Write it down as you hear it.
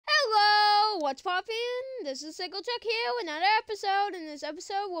what's poppin'? This is Cycle Chuck here with another episode. In this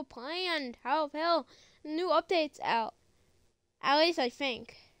episode, we're playing Tower of Hell. New updates out. At least I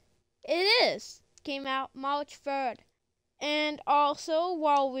think. It is. Came out March 3rd. And also,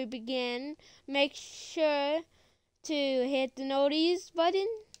 while we begin, make sure to hit the notice button.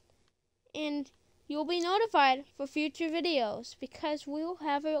 And you'll be notified for future videos. Because we'll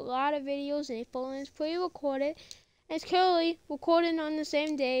have a lot of videos in April and it's pre-recorded. It's currently recorded on the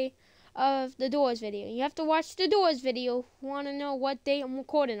same day of the Doors video. You have to watch the Doors video if you want to know what date I'm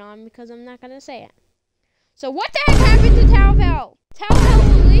recording on, because I'm not going to say it. So what the heck happened to Tower of Hell? Tower of Hell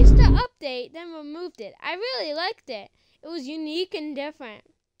released the update, then removed it. I really liked it. It was unique and different.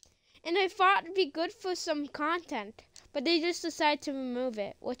 And I thought it'd be good for some content. But they just decided to remove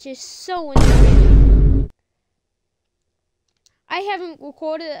it, which is so annoying. I haven't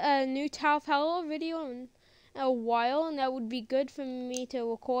recorded a new Tower of Hell video in a while, and that would be good for me to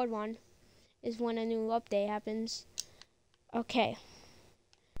record one, is when a new update happens. Okay.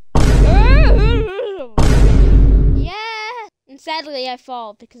 Yeah! And sadly I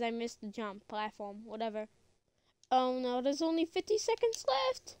fall because I missed the jump platform, whatever. Oh no, there's only 50 seconds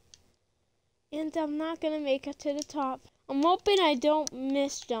left. And I'm not gonna make it to the top. I'm hoping I don't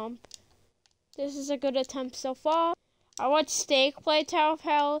miss jump. This is a good attempt so far. I watched Steak play Tower of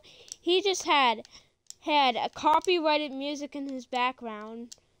Hell. He just had a copyrighted music in his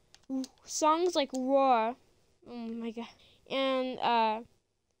background. Songs like Roar. Oh my god. And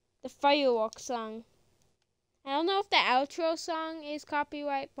the fireworks song. I don't know if the outro song is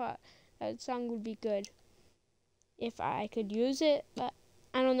copyright, but that song would be good if I could use it, but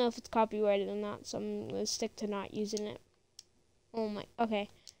I don't know if it's copyrighted or not, so I'm gonna stick to not using it. Oh my, okay.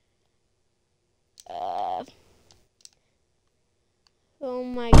 Oh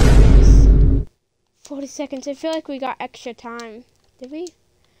my goodness. 40 seconds. I feel like we got extra time. Did we?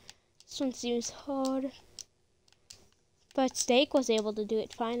 This one seems hard. But Steak was able to do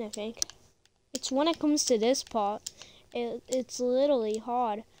it fine, I think. It's when it comes to this part, it's literally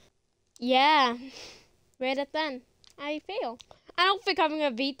hard. Yeah. Right at then. I fail. I don't think I'm going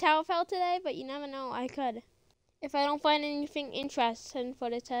to beat Tower of Hell today, but you never know. I could. If I don't find anything interesting for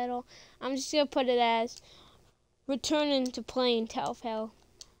the title, I'm just going to put it as returning to playing Tower of Hell.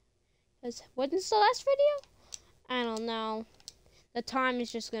 When's the last video? I don't know. The time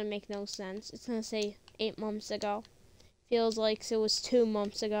is just going to make no sense. It's going to say 8 months ago. Feels like it was 2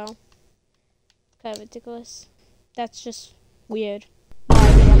 months ago. Kind of ridiculous. That's just weird.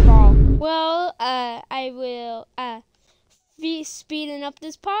 Why did I fall? Well, I will be speeding up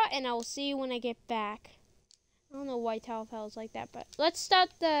this part, and I will see you when I get back. I don't know why Tower of Hell is like that, but let's start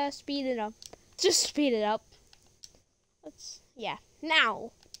the speed it up. Just speed it up. Yeah,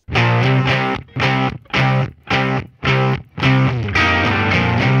 now.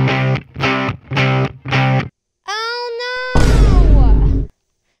 Oh no!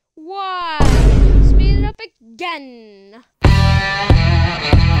 Why? Speed it up again.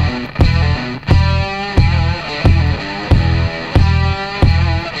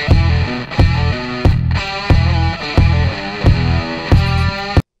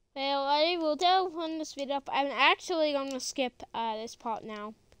 Well, I will tell when to speed it up. I'm actually going to skip this part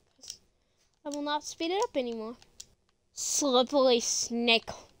now. I will not speed it up anymore. Slippery snake.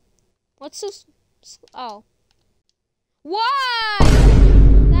 What's this? Oh. Why?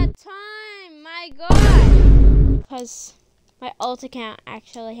 That time, my god. Because my alt account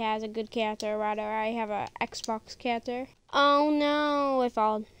actually has a good character. Rather, I have an Xbox character. Oh no, I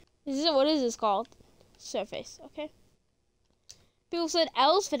followed. What is this called? Surface, okay. People said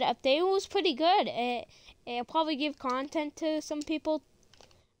L's for the update. It was pretty good. It'll probably give content to some people.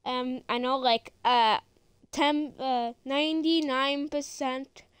 I know like 99%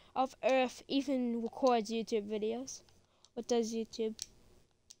 of Earth even records YouTube videos. What does YouTube?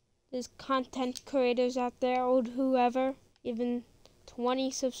 There's content creators out there, or whoever, even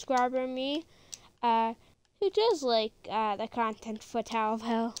 20 subscriber me, who does like the content for Tower of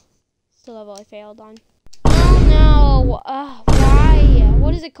Hell. Still level I failed on. Oh no! Why?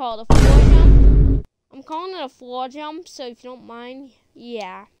 What is it called? A floor jump? I'm calling it a floor jump, so if you don't mind,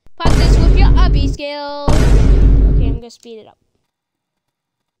 yeah. Practice with your obby skills. Okay, I'm gonna speed it up.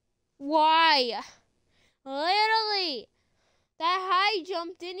 Why? Literally, that high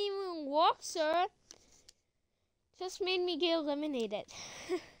jump didn't even work, sir. Just made me get eliminated.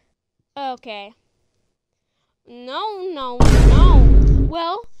 Okay. No.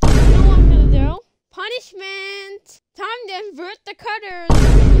 Well, you know what I'm gonna do? Punishment! Time to invert the cutters!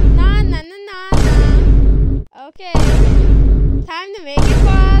 Nah. Okay. Time to make it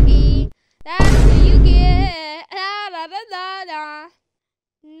foggy. That's what you get. Da.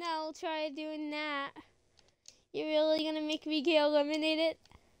 No, try doing that. You're really gonna make me get eliminated?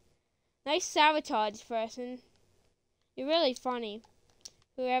 Nice sabotage, person. You're really funny.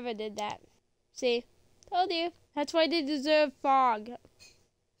 Whoever did that. See? Told you. That's why they deserve fog.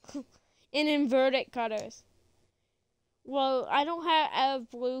 And inverted cutters. Well, I don't have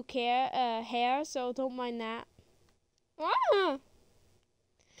blue hair, so don't mind that. Ah.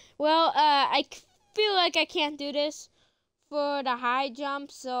 Well, I feel like I can't do this for the high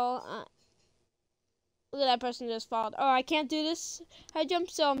jump, so look at that person just followed. Oh, I can't do this high jump,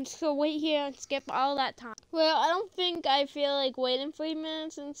 so I'm just gonna wait here and skip all that time. Well, I don't think I feel like waiting 3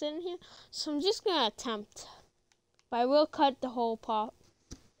 minutes and sitting here, so I'm just gonna attempt. But I will cut the whole part.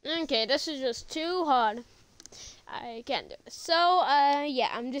 Okay, this is just too hard. I can't do it. So, yeah,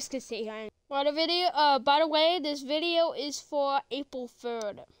 I'm just gonna sit here. For the video, by the way, this video is for April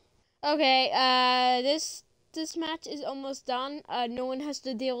 3rd. Okay, this match is almost done. No one has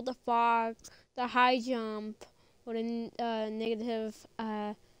to deal with the fog, the high jump, or the negative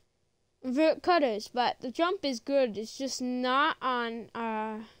vert cutters. But the jump is good. It's just not on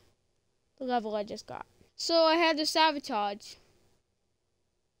the level I just got. So I had to sabotage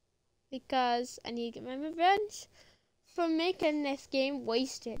because I need to get my revenge for making this game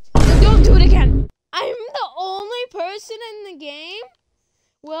wasted. So don't do it again. I'm the only person in the game.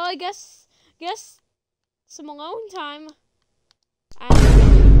 Well, I guess some alone time.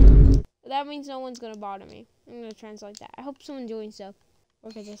 That means no one's gonna bother me. I'm gonna translate that. I hope someone joins up.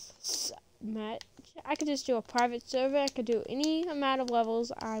 Or could just match. I could just do a private server. I could do any amount of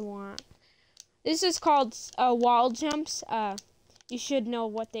levels I want. This is called wall jumps. You should know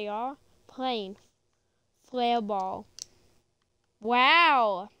what they are. Plane, flare ball.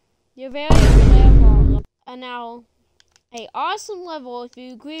 Wow, you're very flare ball. And now, a awesome level, if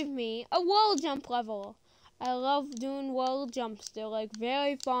you agree with me, a wall jump level. I love doing wall jumps. They're like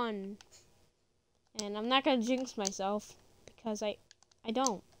very fun. And I'm not gonna jinx myself because I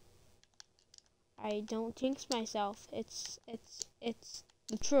don't jinx myself. It's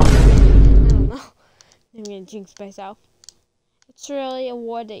the truth. I don't know. I'm gonna jinx myself. It's really a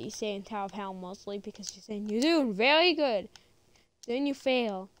word that you say in Tower of Hell mostly because you're saying you're doing very good. Then you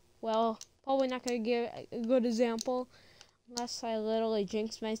fail. Well, probably not gonna give a good example unless I literally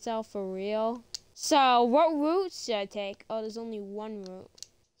jinx myself for real. So, what route should I take? Oh, there's only one route.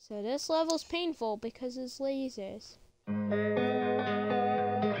 So this level's painful because it's lasers.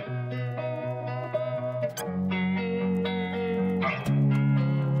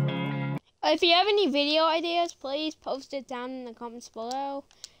 If you have any video ideas, please post it down in the comments below.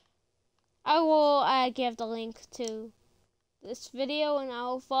 I will give the link to this video and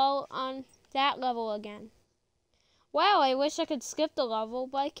I'll follow on that level again. Wow, I wish I could skip the level,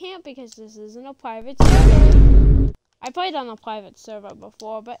 but I can't because this isn't a private server. I played on a private server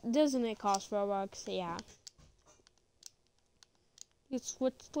before, but doesn't it cost Roblox? Yeah. You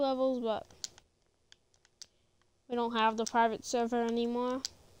switched levels, but we don't have the private server anymore.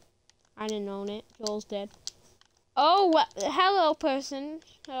 I didn't own it. Joel's dead. Oh, hello, person.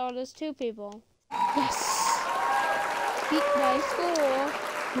 Oh, there's 2 people. Yes. Beat by score.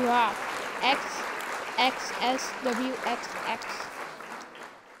 Drop. XXSWXX.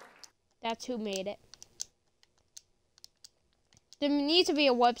 That's who made it. There needs to be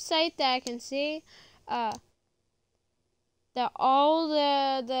a website that I can see that all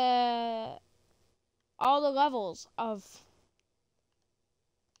the levels of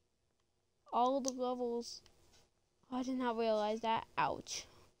I did not realize that. Ouch.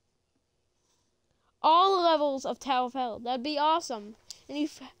 All the levels of Tower of Hell. That'd be awesome. And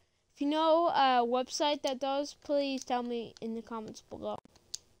if you know a website that does, please tell me in the comments below.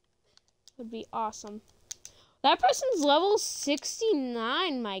 Would be awesome. That person's level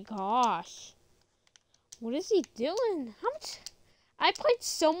 69. My gosh. What is he doing? How much? I played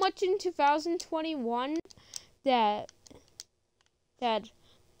so much in 2021 that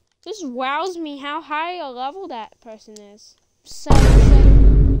just wows me how high a level that person is. So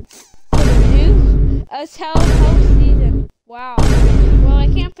excited for the new Tower of Hell season. Wow. Well, I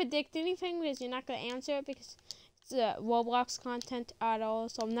can't predict anything because you're not going to answer it because it's Roblox content at all.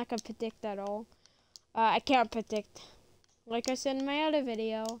 So I'm not going to predict at all. I can't predict. Like I said in my other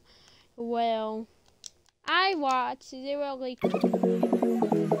video. Well, I watch 0 leak.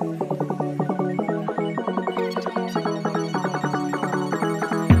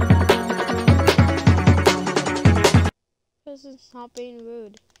 Person's not being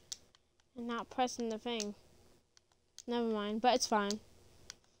rude and not pressing the thing. Never mind, but it's fine.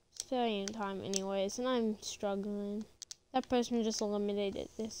 It's fairly in time anyways, and I'm struggling. That person just eliminated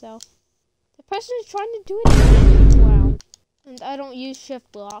themselves. The person is trying to do it again. Wow. And I don't use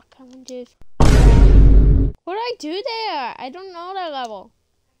shift block. I'm gonna do. What did I do there? I don't know that level.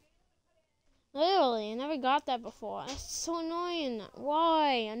 Literally, I never got that before. That's so annoying.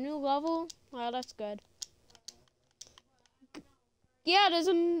 Why? A new level? Wow, that's good. Yeah, there's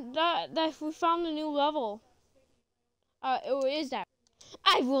we found a new level. Or is that?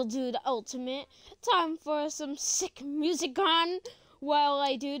 I will do the ultimate. Time for some sick music on while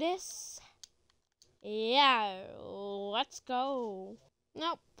I do this. Yeah, let's go.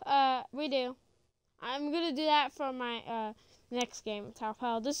 Nope, redo. I'm gonna do that for my next game, Tower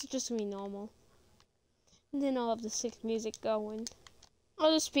Power. This is just gonna be normal. And then I'll have the sick music going.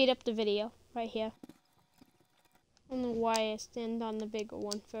 I'll just speed up the video right here. I don't know why I stand on the bigger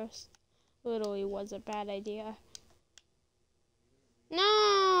one first. Literally was a bad idea.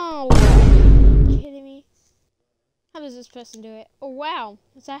 No! Are you kidding me? How does this person do it? Oh wow,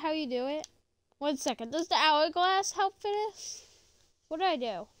 is that how you do it? 1 second, does the hourglass help for this? What did I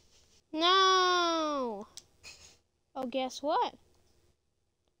do? No! Oh, guess what?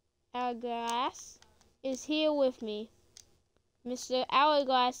 Hourglass is here with me. Mr.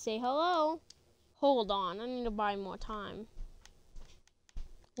 Hourglass, say hello. Hold on, I need to buy more time.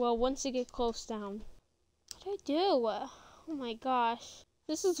 Well, once you get close down. What did I do? Oh my gosh.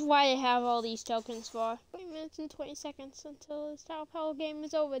 This is why I have all these tokens for. 20 minutes and 20 seconds until this Tower Power game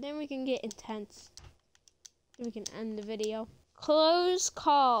is over. Then we can get intense. Then we can end the video. Close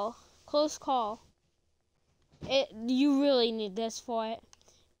call. Close call. You really need this for it.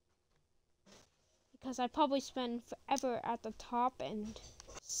 Because I probably spend forever at the top and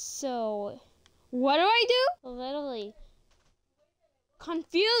so what do I do? Literally.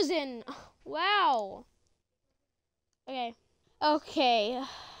 Confusing. Wow. Okay. Okay.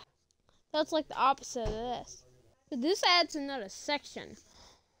 That's like the opposite of this. But this adds another section.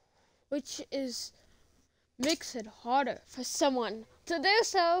 Which makes it harder for someone to do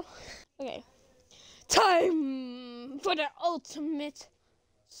so. Okay. Time for the ultimate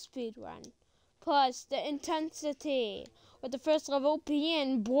speedrun. Plus the intensity. With the first level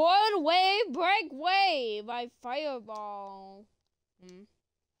being Board Wave Break Wave by Fireball.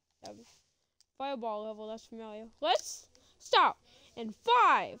 Fireball level, that's familiar. Let's start in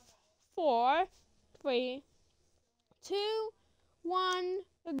 5, 4, 3, 2, 1,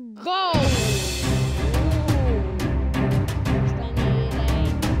 go!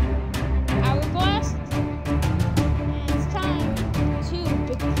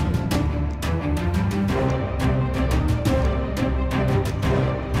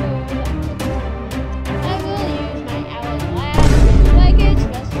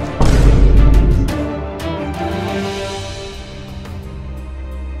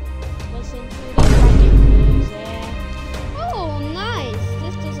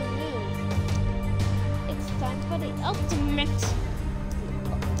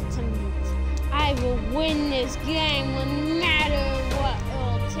 I will win this game no matter what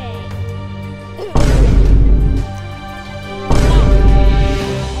it'll take.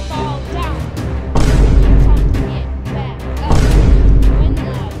 Fall down. Time to get back up. Win the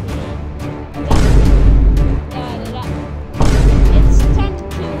game. It's time to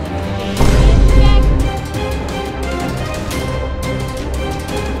kill the game. Get back.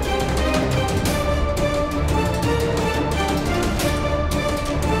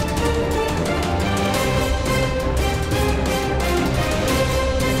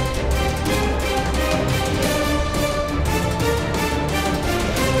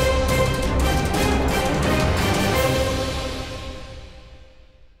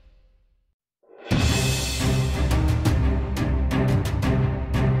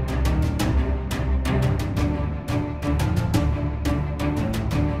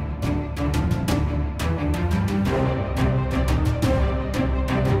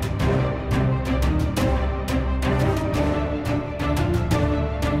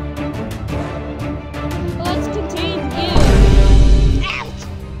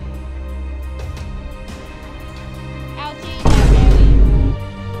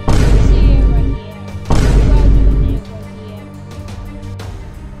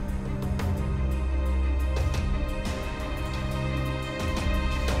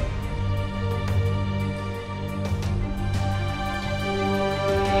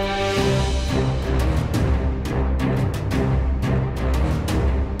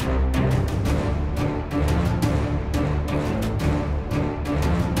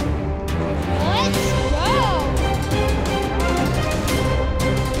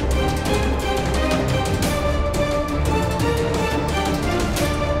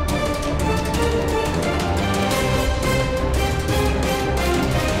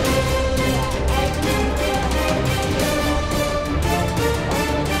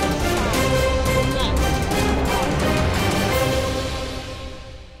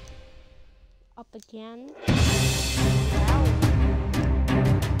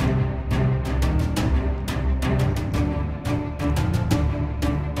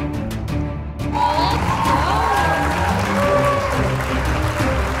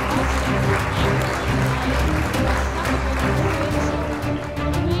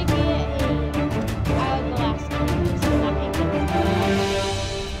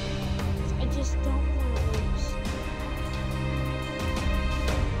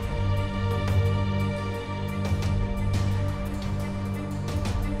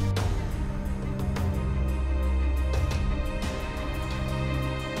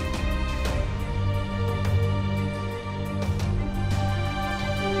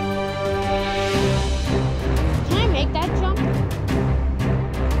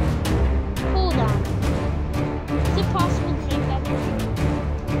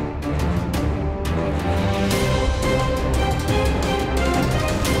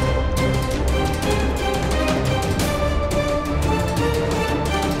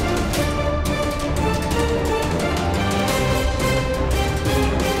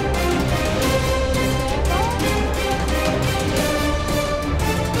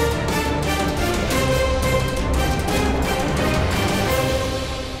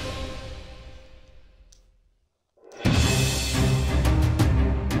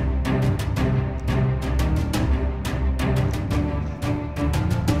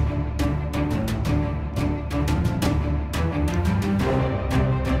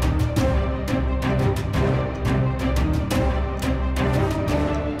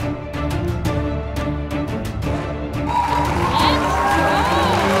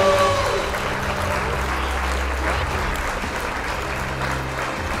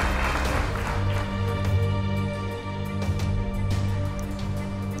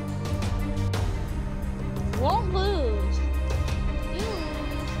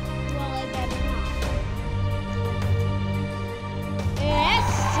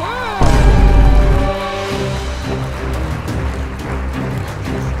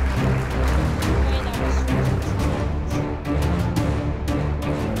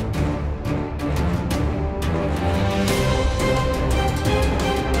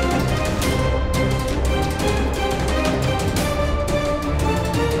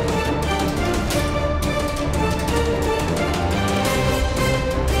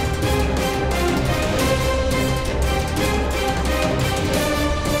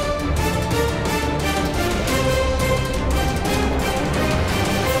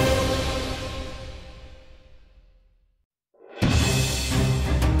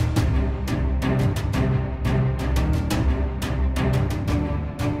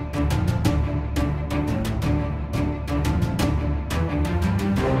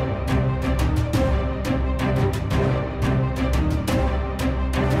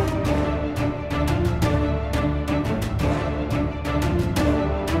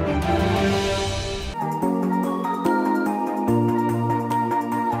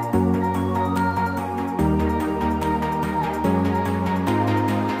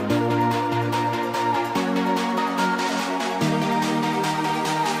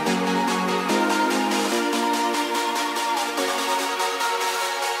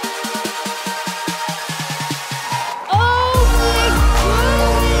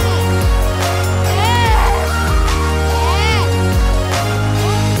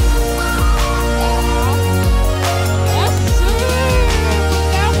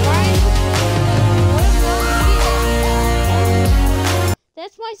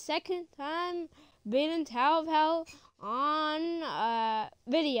 second time beating Tower on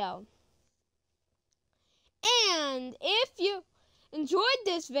video. And if you enjoyed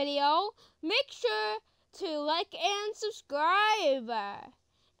this video, make sure to like and subscribe.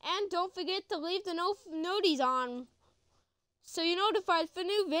 And don't forget to leave the noties on so you're notified for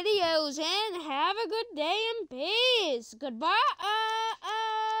new videos. And have a good day and peace. Goodbye.